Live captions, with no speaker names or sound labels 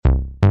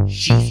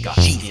She's got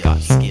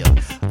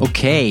skills.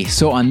 Okay,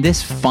 so on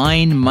this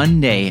fine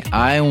Monday,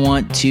 I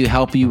want to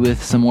help you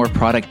with some more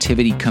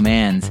productivity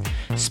commands,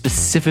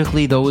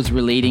 specifically those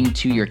relating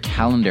to your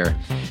calendar.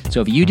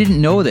 So if you didn't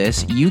know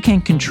this, you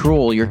can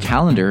control your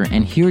calendar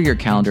and hear your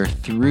calendar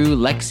through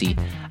Lexi,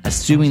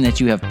 assuming that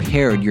you have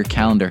paired your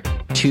calendar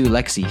to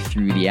Lexi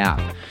through the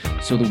app.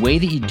 So the way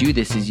that you do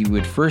this is you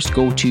would first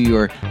go to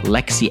your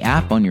Lexi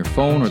app on your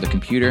phone or the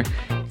computer,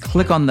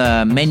 click on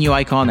the menu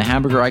icon, the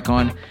hamburger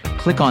icon,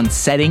 click on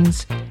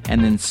settings,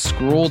 and then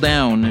scroll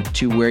down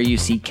to where you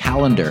see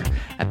calendar.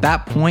 At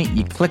that point,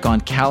 you click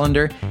on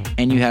calendar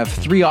and you have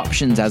three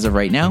options as of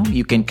right now.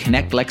 You can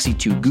connect Lexi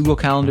to Google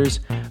Calendars,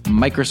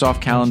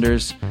 Microsoft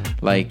Calendars,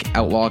 like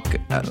Outlook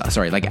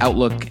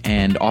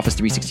and Office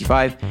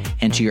 365,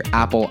 and to your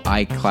Apple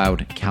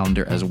iCloud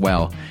calendar as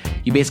well.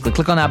 You basically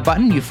click on that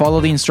button, you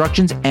follow the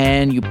instructions,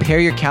 and you pair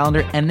your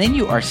calendar, and then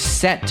you are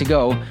set to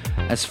go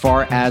as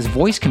far as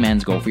voice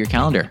commands go for your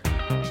calendar.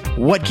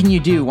 What can you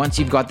do once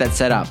you've got that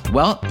set up?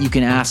 Well, you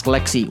can ask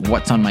Lexi,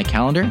 what's on my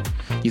calendar?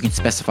 You can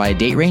specify a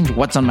date range.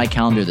 What's on my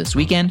calendar this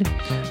weekend?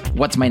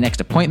 What's my next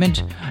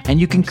appointment?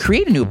 And you can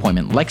create a new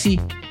appointment. Lexi,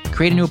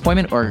 create a new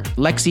appointment, or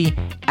Lexi,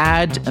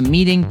 add a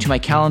meeting to my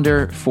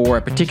calendar for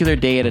a particular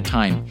day at a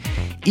time.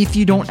 If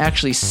you don't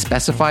actually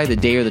specify the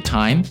day or the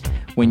time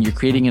when you're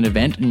creating an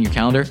event in your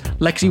calendar,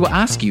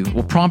 Lexi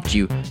will prompt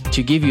you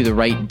to give you the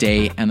right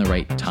day and the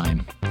right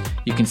time.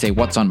 You can say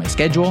what's on my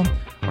schedule,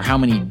 or how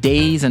many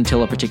days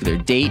until a particular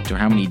date, or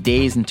how many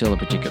days until a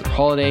particular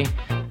holiday.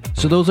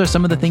 So those are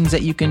some of the things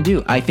that you can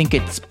do. I think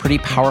it's pretty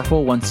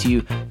powerful once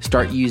you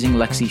start using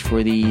Lexi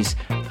for these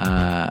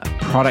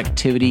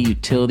productivity,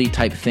 utility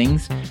type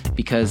things,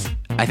 because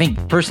I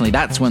think personally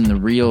that's when the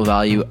real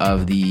value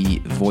of the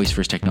voice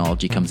first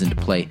technology comes into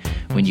play,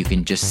 when you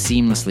can just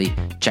seamlessly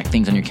check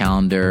things on your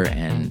calendar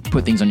and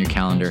put things on your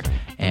calendar.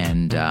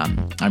 And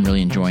I'm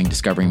really enjoying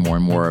discovering more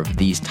and more of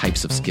these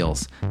types of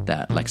skills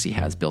that Lexi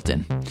has built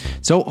in.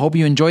 So hope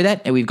you enjoy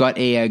that. And we've got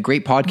a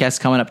great podcast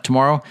coming up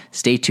tomorrow.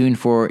 Stay tuned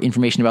for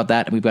information about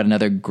that. And we've got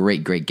another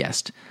great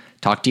guest.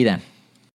 Talk to you then.